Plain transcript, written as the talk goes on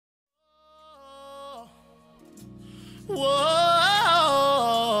Whoa.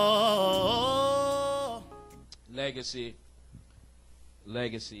 Legacy,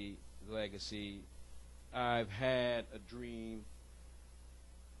 legacy, legacy. I've had a dream.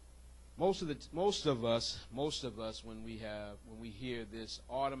 Most of us, when we hear this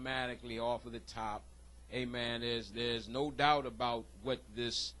automatically off of the top, amen. There's no doubt about where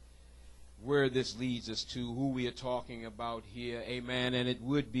this leads us to, who we are talking about here, amen. And it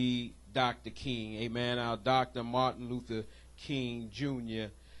would be Dr. King, amen. Our Dr. Martin Luther King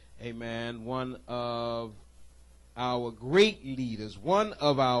Jr., amen. One of our great leaders,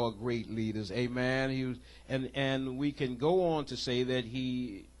 amen. He was, and we can go on to say that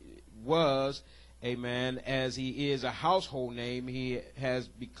he was, amen, as he is a household name, he has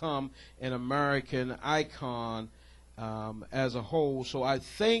become an American icon as a whole. So I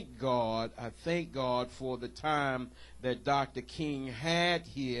thank God for the time that Dr. King had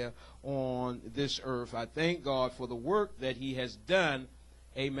here on this earth. I thank God for the work that he has done,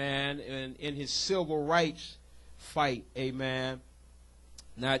 amen, in his civil rights fight, amen.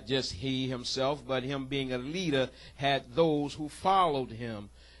 Not just he himself, but him being a leader had those who followed him,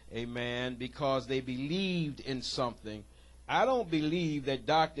 amen, because they believed in something. I don't believe that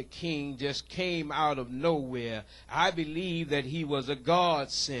Dr. King just came out of nowhere. I believe that he was a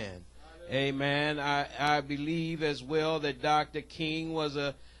godsend. Amen. I believe as well that Dr. King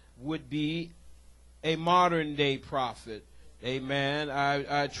would be a modern day prophet. Amen.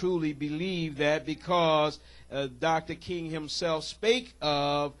 I truly believe that because Dr. King himself spake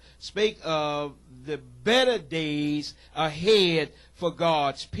of the better days ahead for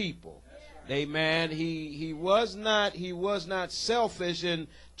God's people. Amen. He was not selfish in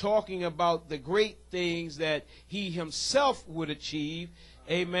talking about the great things that he himself would achieve.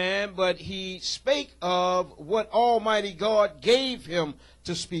 Amen. But he spake of what Almighty God gave him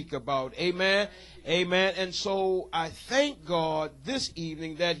to speak about. Amen. Amen. And so I thank God this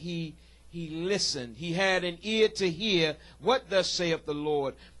evening that he listened. He had an ear to hear what thus saith the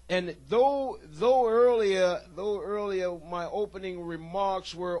Lord. And though earlier my opening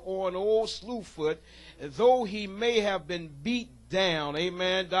remarks were on old Slewfoot, though he may have been beat down,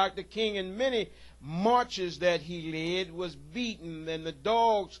 amen, Dr. King in many marches that he led was beaten, and the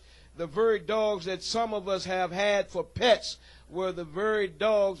very dogs that some of us have had for pets were the very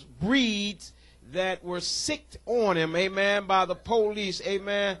dogs, breeds that were sicked on him, amen, by the police,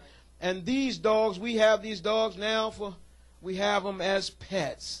 amen. And these dogs, we have these dogs now we have them as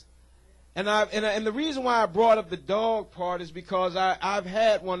pets. And the reason why I brought up the dog part is because I've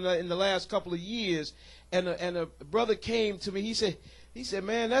had one in the last couple of years, and a brother came to me. He said,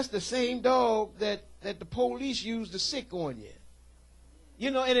 man, that's the same dog that the police used to sick on you.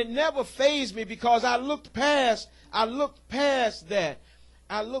 You know, and it never fazed me because I looked past that.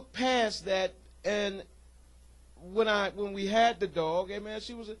 And when we had the dog, man,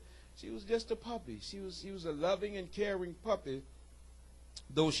 she was just a puppy. She was a loving and caring puppy,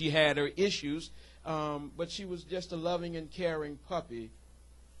 though she had her issues. But she was just a loving and caring puppy.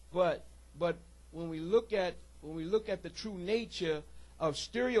 But when we look at the true nature of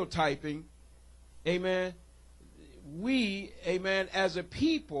stereotyping, amen, we, amen, as a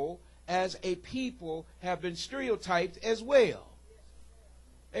people have been stereotyped as well.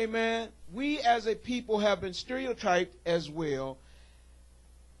 Amen. We as a people have been stereotyped as well.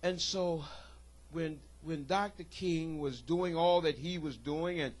 And so when Dr. King was doing all that he was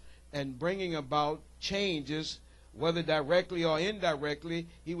doing and bringing about changes, whether directly or indirectly,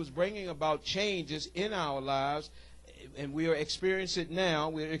 he was bringing about changes in our lives, and we are experiencing it now.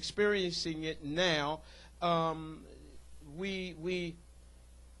 We're experiencing it now. We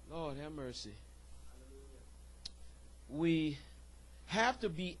Lord have mercy. We have to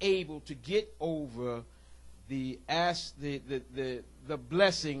be able to get over the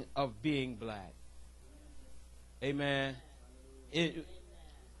blessing of being black. Amen.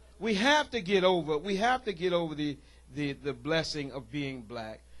 We have to get over the blessing of being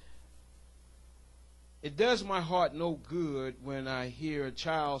black. It does my heart no good when I hear a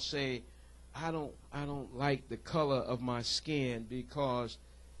child say, I don't like the color of my skin because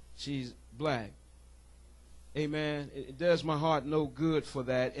she's black. Amen. It does my heart no good for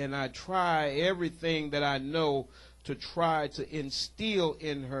that, and I try everything that I know to try to instill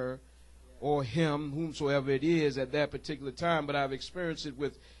in her or him, whomsoever it is at that particular time. But I've experienced it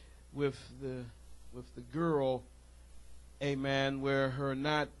with the girl, amen, where her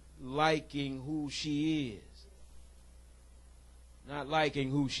not liking who she is. Not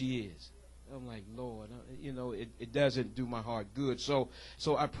liking who she is. I'm like, Lord, you know, it doesn't do my heart good. So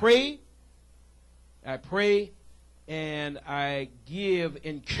I pray, and I give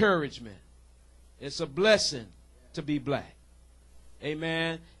encouragement. It's a blessing. to be black.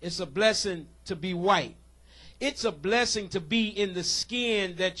 Amen. It's a blessing to be white. It's a blessing to be in the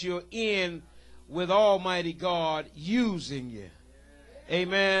skin that you're in with Almighty God using you.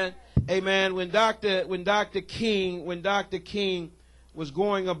 Amen. Amen. When Dr. King was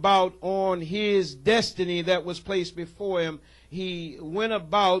going about on his destiny that was placed before him, he went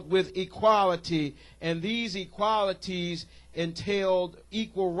about with equality, and these equalities entailed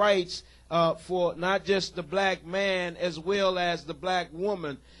equal rights for not just the black man as well as the black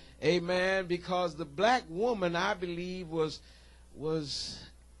woman. Amen. Because the black woman, I believe, was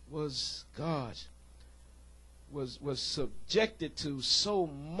subjected to so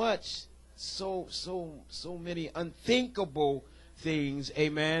much, so many unthinkable things.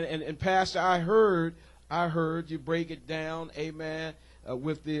 Amen. And Pastor, I heard you break it down. Amen.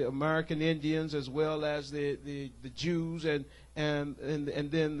 With the American Indians as well as the Jews and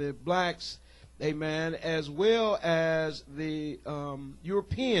then the blacks. Amen. As well as the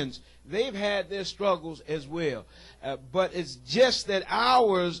Europeans. They've had their struggles as well. But it's just that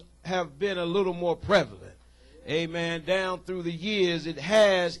ours have been a little more prevalent. Amen. Down through the years, it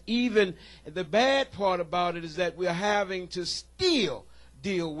has. Even the bad part about it is that we're having to still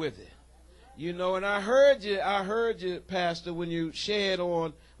deal with it. You know, and I heard you, Pastor, when you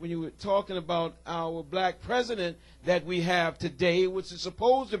were talking about our black president that we have today, which is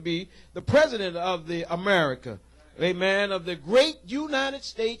supposed to be the president of the America, amen, of the great United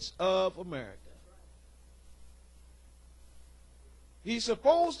States of America. He's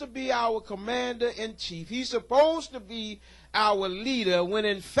supposed to be our commander-in-chief. He's supposed to be our leader, when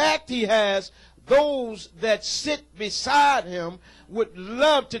in fact he has those that sit beside him would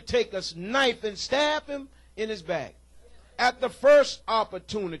love to take a knife and stab him in his back at the first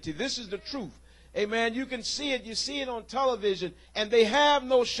opportunity. This is the truth. Amen. You can see it. You see it on television, and they have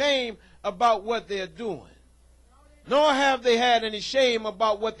no shame about what they're doing. Nor have they had any shame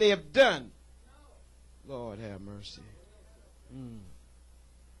about what they have done. Lord have mercy.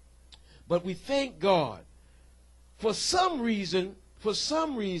 But we thank God. For some reason,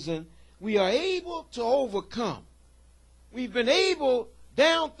 we are able to overcome. We've been able,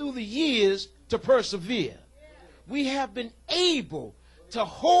 down through the years, to persevere. We have been able to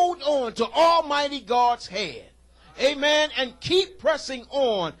hold on to Almighty God's hand. Amen. And keep pressing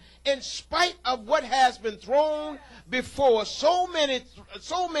on in spite of what has been thrown before. So many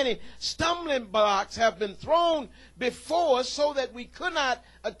stumbling blocks have been thrown before us so that we could not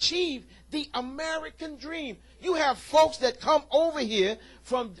achieve the American dream. You have folks that come over here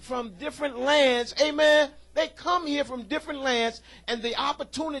from different lands. Amen. They come here from different lands, and the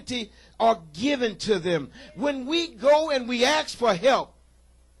opportunity are given to them. When we go and we ask for help,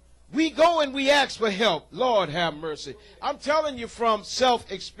 Lord have mercy. I'm telling you from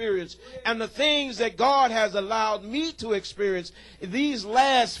self-experience and the things that God has allowed me to experience these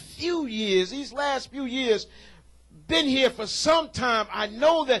last few years, been here for some time. I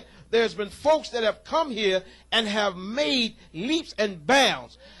know that there's been folks that have come here and have made leaps and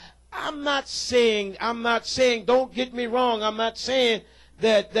bounds. I'm not saying, don't get me wrong, I'm not saying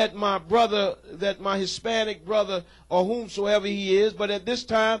that my brother, that my Hispanic brother or whomsoever he is, but at this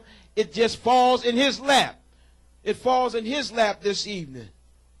time, it just falls in his lap. It falls in his lap this evening.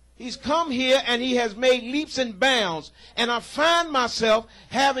 He's come here and he has made leaps and bounds, and I find myself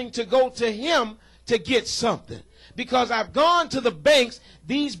having to go to him to get something. Because I've gone to the banks,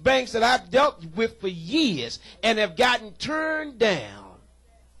 these banks that I've dealt with for years, and have gotten turned down.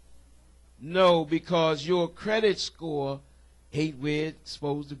 No, because your credit score ain't where it's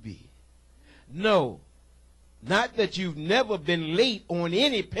supposed to be. No, not that you've never been late on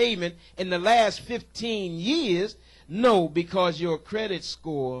any payment in the last 15 years. No, because your credit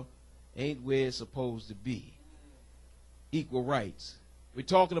score ain't where it's supposed to be. Equal rights. We're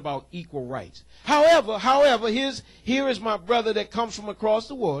talking about equal rights. However, here is my brother that comes from across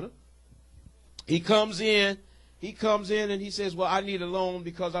the water. He comes in and he says, well, I need a loan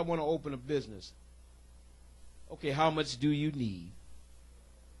because I want to open a business. Okay, how much do you need?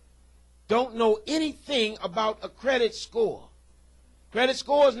 Don't know anything about a credit score. Credit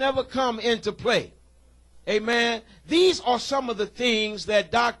scores never come into play. Amen. These are some of the things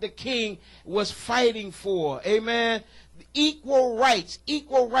that Dr. King was fighting for. Amen. Equal rights,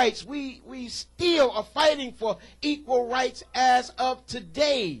 equal rights. We still are fighting for equal rights as of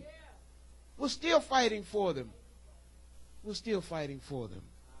today. We're still fighting for them. We're still fighting for them.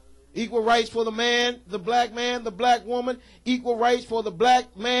 Equal rights for the man, the black woman. Equal rights for the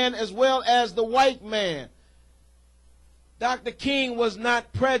black man as well as the white man. Dr. King was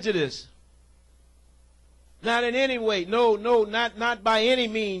not prejudiced. Not in any way. No, not by any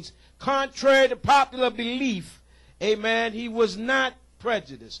means. Contrary to popular belief. Amen. He was not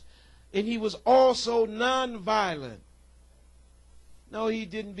prejudiced. And he was also nonviolent. No, he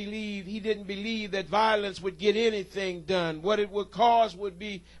didn't believe that violence would get anything done. What it would cause would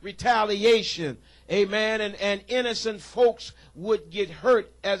be retaliation. Amen. And innocent folks would get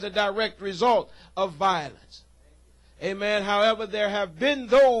hurt as a direct result of violence. Amen. However, there have been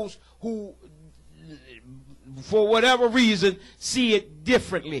those who, for whatever reason, see it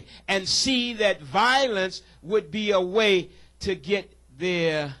differently and see that violence would be a way to get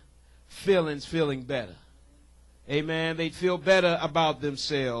their feelings feeling better. Amen. They'd feel better about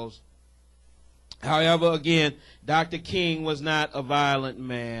themselves. However, again, Dr. King was not a violent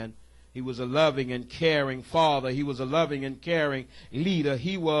man. He was a loving and caring father. He was a loving and caring leader.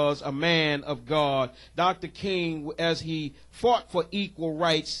 He was a man of God. Dr. King, as he fought for equal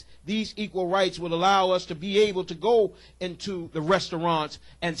rights, these equal rights would allow us to be able to go into the restaurants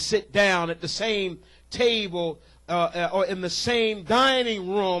and sit down at the same table or in the same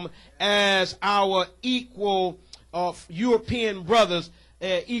dining room as our equal European brothers,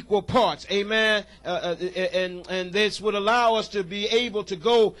 equal parts. Amen. And this would allow us to be able to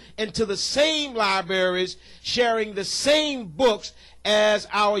go into the same libraries, sharing the same books as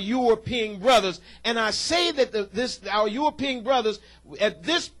our European brothers. And I say that our European brothers, at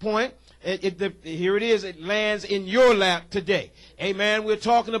this point, here it is, it lands in your lap today. Amen. We're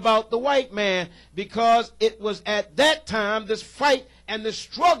talking about the white man because it was at that time this fight and the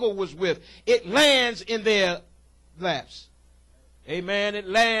struggle was with. It lands in their laps. Amen. It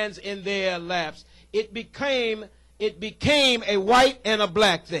lands in their laps. It became a white and a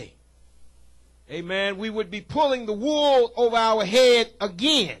black thing. Amen. We would be pulling the wool over our head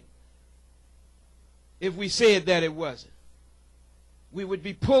again if we said that it wasn't. We would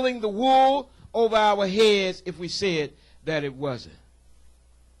be pulling the wool over our heads if we said that it wasn't.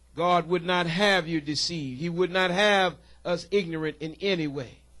 God would not have you deceived. He would not have us ignorant in any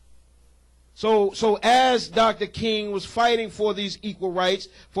way. So as Dr. King was fighting for these equal rights,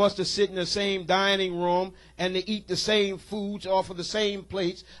 for us to sit in the same dining room and to eat the same foods, off of the same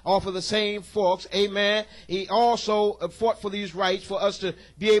plates, off of the same forks, amen, he also fought for these rights for us to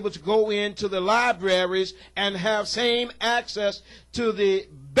be able to go into the libraries and have same access to the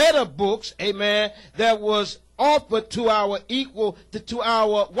better books, amen, that was offered to our to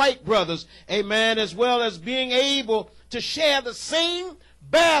our white brothers, amen, as well as being able to share the same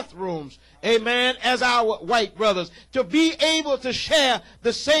bathrooms, amen, as our white brothers, to be able to share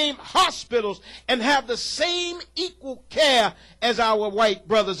the same hospitals and have the same equal care as our white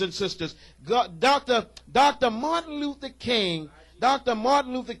brothers and sisters. Dr. Martin Luther King,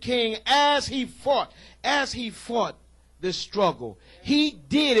 as he fought this struggle, he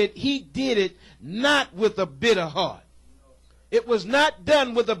did it not with a bitter heart. It was not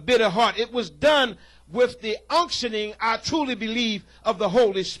done with a bitter heart. It was done with the unctioning, I truly believe, of the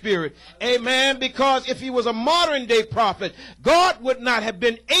Holy Spirit. Amen. Because if he was a modern day prophet, God would not have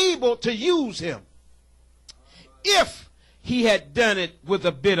been able to use him if he had done it with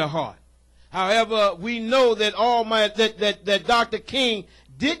a bitter heart. However, we know that that Dr. King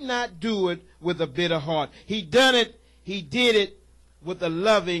did not do it with a bitter heart. He did it with a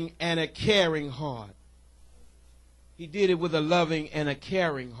loving and a caring heart. He did it with a loving and a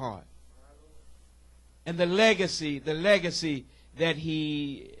caring heart. And the legacy that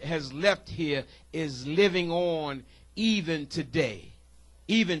he has left here is living on even today.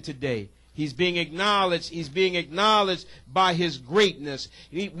 Even today. He's being acknowledged. He's being acknowledged by his greatness.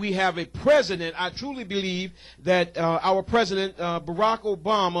 We have a president. I truly believe that our president, Barack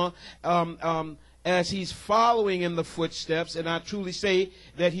Obama, as he's following in the footsteps, and I truly say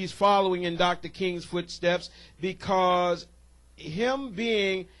that he's following in Dr. King's footsteps, because him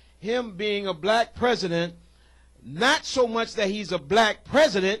being a black president, not so much that he's a black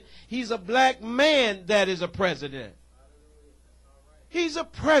president, he's a black man that is a president. He's a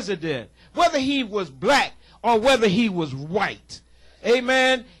president. Whether he was black or whether he was white.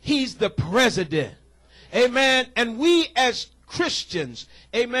 Amen. He's the president. Amen. And we as Christians,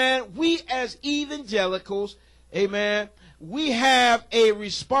 amen, we as evangelicals, amen, we have a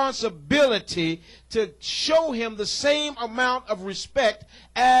responsibility to show him the same amount of respect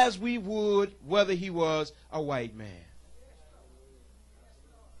as we would whether he was a white man.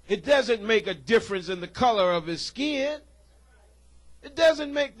 It doesn't make a difference in the color of his skin. It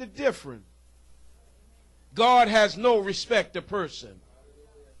doesn't make the difference. God has no respect to person.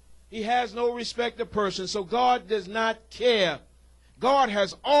 He has no respect to person, so God does not care. God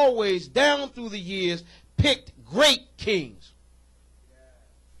has always, down through the years, picked great kings.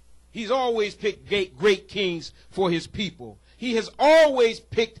 He's always picked great kings for his people. He has always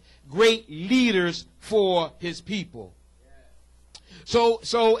picked great leaders for his people. So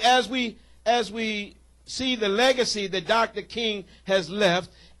as we see the legacy that Dr. King has left,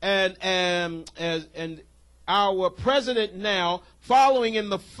 and our president now, following in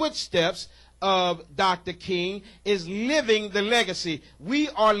the footsteps of Dr. King, is living the legacy. We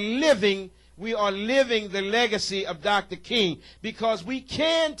are living the legacy of Dr. King, because we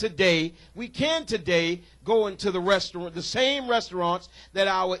can today go into the same restaurants that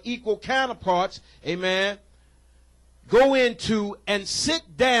our equal counterparts, amen, go into and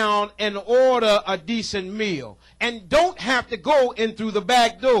sit down and order a decent meal, and don't have to go in through the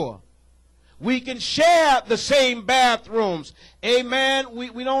back door. We can share the same bathrooms. Amen.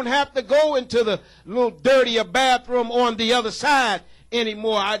 We don't have to go into the little dirtier bathroom on the other side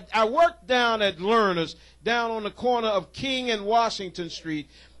anymore. I worked down at Lerner's, down on the corner of King and Washington Street.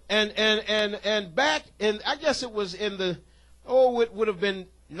 And back in, I guess it was in the, it would have been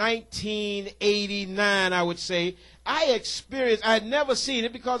 1989, I would say. I had never seen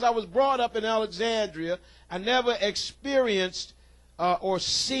it because I was brought up in Alexandria. I never experienced or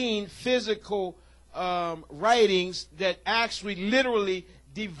seen physical writings that actually literally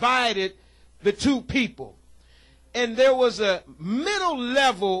divided the two people. And there was a middle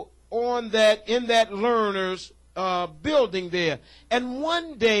level in that Lerner's building there. And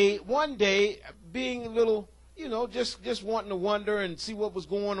one day, being a little, just wanting to wonder and see what was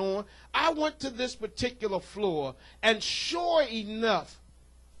going on, I went to this particular floor, and sure enough,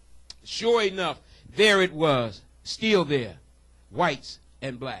 there it was, still there, whites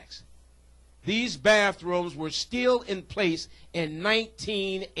and blacks. These bathrooms were still in place in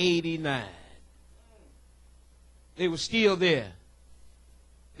 1989. They were still there.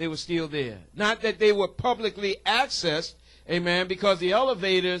 They were still there. Not that they were publicly accessed, amen, because the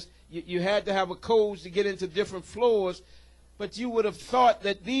elevators, you had to have a code to get into different floors, but you would have thought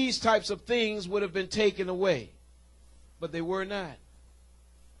that these types of things would have been taken away. But they were not.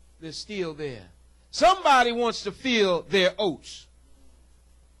 They're still there. Somebody wants to feel their oats.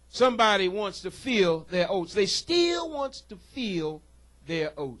 Somebody wants to feel their oats. They still want to feel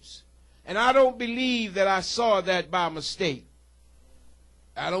their oats. And I don't believe that I saw that by mistake.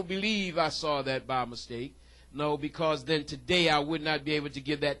 I don't believe I saw that by mistake. No, because then today I would not be able to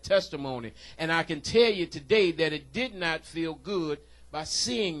give that testimony. And I can tell you today that it did not feel good by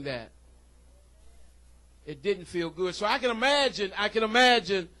seeing that. It didn't feel good. So I can imagine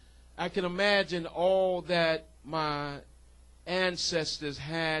all that my ancestors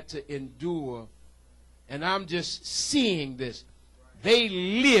had to endure. And I'm just seeing this. They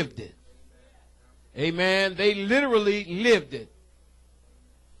lived it. Amen. They literally lived it.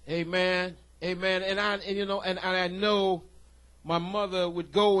 Amen. Amen. And I know my mother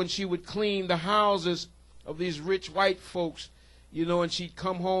would go and she would clean the houses of these rich white folks, and she'd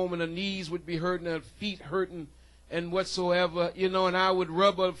come home and her knees would be hurting, her feet hurting and whatsoever, and I would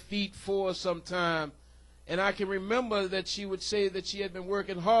rub her feet for her sometime. And I can remember that she would say that she had been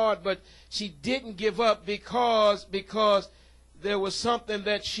working hard, but she didn't give up because there was something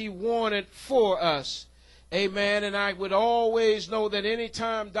that she wanted for us. Amen. And I would always know that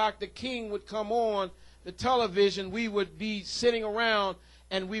anytime Dr. King would come on the television, we would be sitting around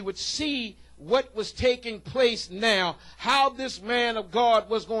and we would see what was taking place now, how this man of God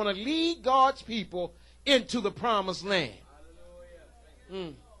was going to lead God's people into the promised land.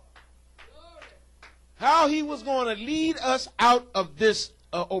 How he was going to lead us out of this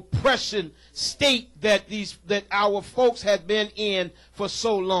oppression state that our folks had been in for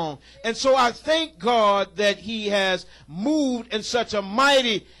so long. And so I thank God that he has moved in such a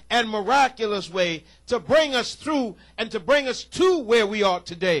mighty and miraculous way to bring us through and to bring us to where we are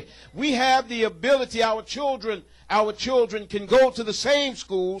today. We have the ability, our children can go to the same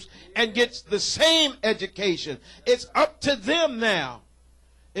schools and get the same education. It's up to them now.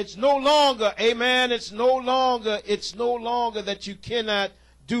 It's no longer, amen, it's no longer that you cannot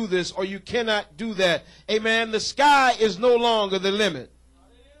do this or you cannot do that. Amen. The sky is no longer the limit.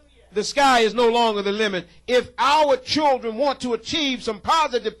 The sky is no longer the limit. If our children want to achieve some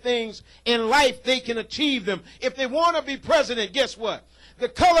positive things in life, they can achieve them. If they want to be president, guess what? The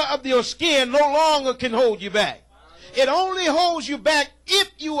color of your skin no longer can hold you back. It only holds you back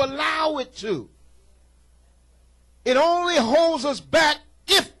if you allow it to. It only holds us back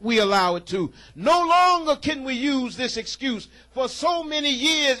if we allow it to. No longer can we use this excuse. For so many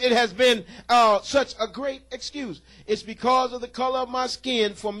years it has been such a great excuse. It's because of the color of my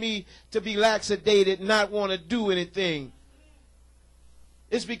skin for me to be lackadated, not want to do anything.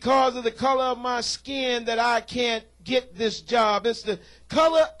 It's because of the color of my skin that I can't get this job. It's the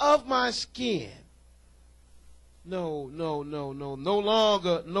color of my skin. No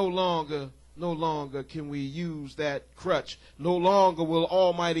No longer can we use that crutch. No longer will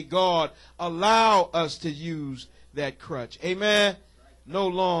Almighty God allow us to use that crutch. Amen? No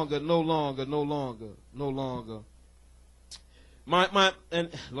longer, no longer, no longer, no longer. And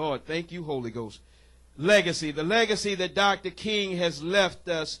Lord, thank you, Holy Ghost. Legacy. The legacy that Dr. King has left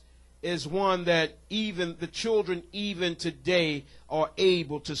us is one that even the children even today are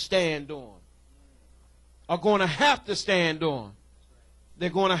able to stand on. Are going to have to stand on. They're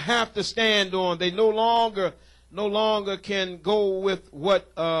going to have to stand on. They no longer can go with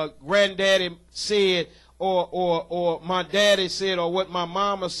what granddaddy said or my daddy said or what my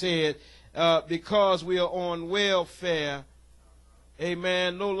mama said because we are on welfare.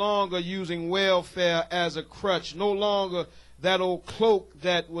 Amen. No longer using welfare as a crutch. No longer that old cloak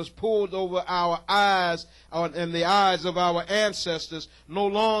that was pulled over our eyes and the eyes of our ancestors. No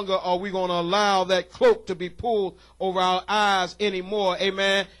longer are we going to allow that cloak to be pulled over our eyes anymore.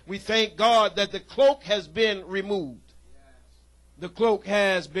 Amen. We thank God that the cloak has been removed. The cloak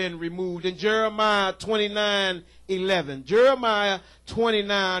has been removed. In Jeremiah 29:11, Jeremiah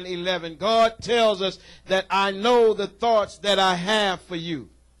 29:11, God tells us that I know the thoughts that I have for you.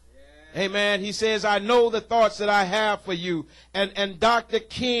 Amen. He says, I know the thoughts that I have for you. And Dr.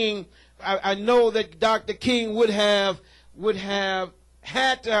 King, I know that Dr. King would have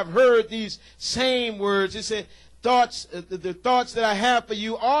had to have heard these same words. He said, the thoughts that I have for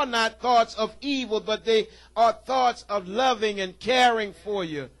you are not thoughts of evil, but they are thoughts of loving and caring for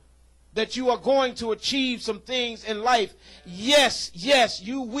you. That you are going to achieve some things in life. Yes,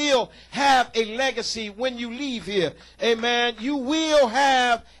 you will have a legacy when you leave here. Amen. You will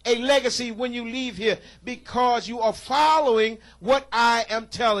have a legacy when you leave here because you are following what I am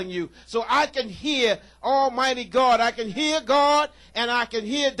telling you. So I can hear Almighty God. I can hear God and I can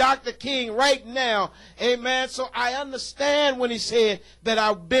hear Dr. King right now. Amen. So I understand when he said that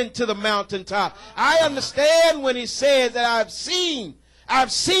I've been to the mountaintop. I understand when he said that I've seen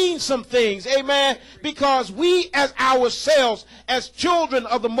some things, amen, because we as ourselves, as children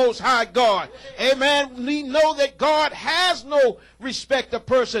of the Most High God, amen, we know that God has no respect of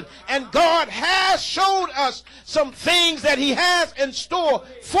person, and God has showed us some things that he has in store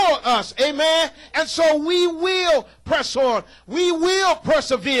for us, amen, and so we will press on, we will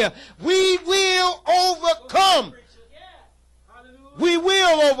persevere, we will overcome, we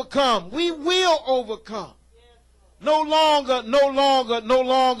will overcome, we will overcome. No longer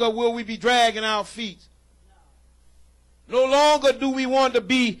will we be dragging our feet. No longer do we want to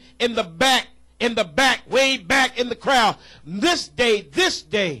be in the back, way back in the crowd. This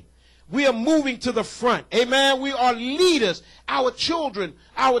day, we are moving to the front. Amen. We are leaders. Our children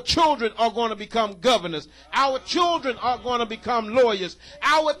are going to become governors. Our children are going to become lawyers.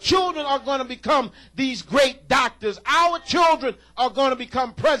 Our children are going to become these great doctors. Our children are going to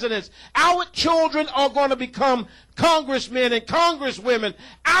become presidents. Our children are going to become congressmen and congresswomen.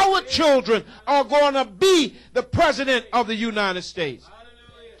 Our children are going to be the president of the United States.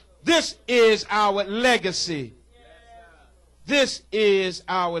 This is our legacy. This is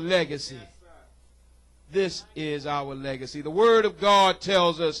our legacy. This is our legacy. The Word of God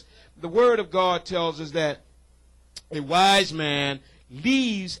tells us that a wise man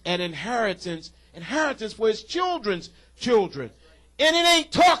leaves an inheritance for his children's children. And it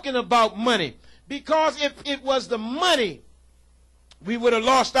ain't talking about money. Because if it was the money, we would have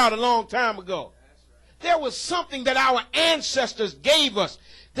lost out a long time ago. There was something that our ancestors gave us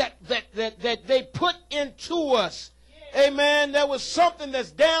that they put into us. Amen. There was something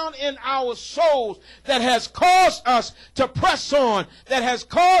that's down in our souls that has caused us to press on, that has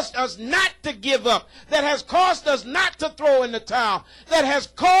caused us not to give up, that has caused us not to throw in the towel, that has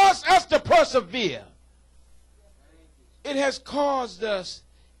caused us to persevere. It has caused us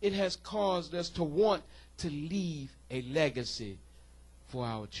to want to leave a legacy for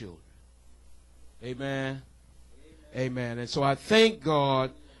our children. Amen. Amen. And so I thank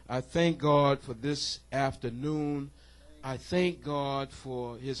God for this afternoon. I thank God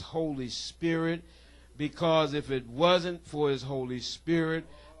for his Holy Spirit, because if it wasn't for his Holy Spirit,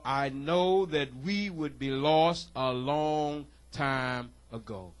 I know that we would be lost a long time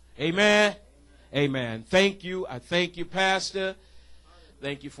ago. Amen. Amen. Thank you. I thank you, Pastor.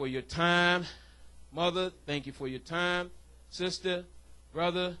 Thank you for your time. Mother, thank you for your time. Sister,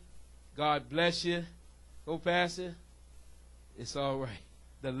 brother, God bless you. Go, Pastor. It's all right.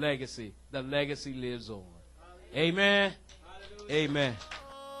 The legacy lives on. Amen. Amen.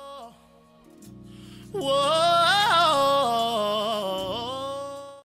 Whoa.